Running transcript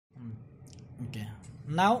Okay,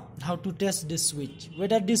 now how to test this switch,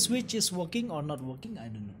 whether this switch is working or not working, I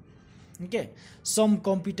don't know. Okay, some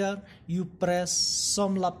computer you press,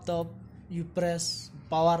 some laptop you press,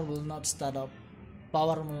 power will not start up,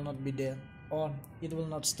 power will not be there, on, it will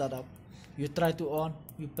not start up. You try to on,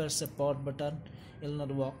 you press the power button, it will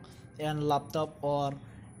not work. And laptop or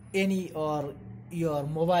any or your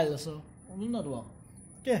mobile also will not work.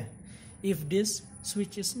 Okay, if this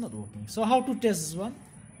switch is not working. So how to test this one?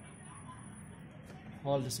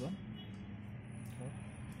 Hold this one.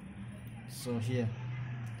 So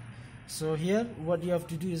here what you have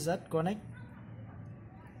to do is that connect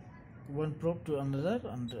one probe to another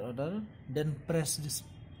and the other, then press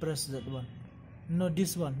that one, no,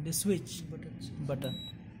 this one, the switch button.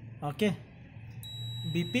 Okay,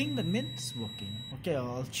 beeping, that means working. Okay,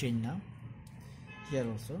 I'll change now. Here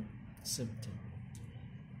also same thing,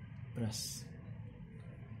 press,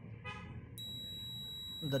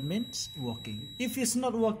 that means working. If it's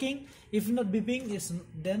not working, if not beeping,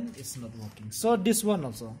 then it's not working. So this one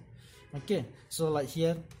also. Okay, so like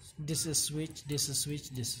here, this is switch, this is switch,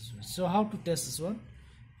 this is switch. So how to test this one?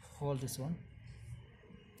 Hold this one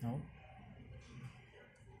now.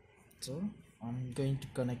 So I'm going to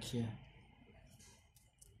connect here,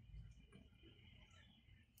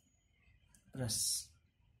 press.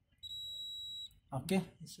 Okay,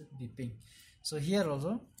 it's beeping. So here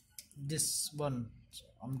also this one, so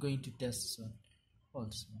I'm going to test this one.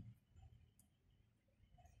 Hold this one,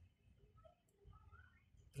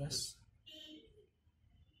 press.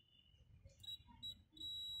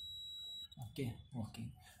 Okay,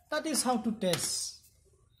 working. That is how to test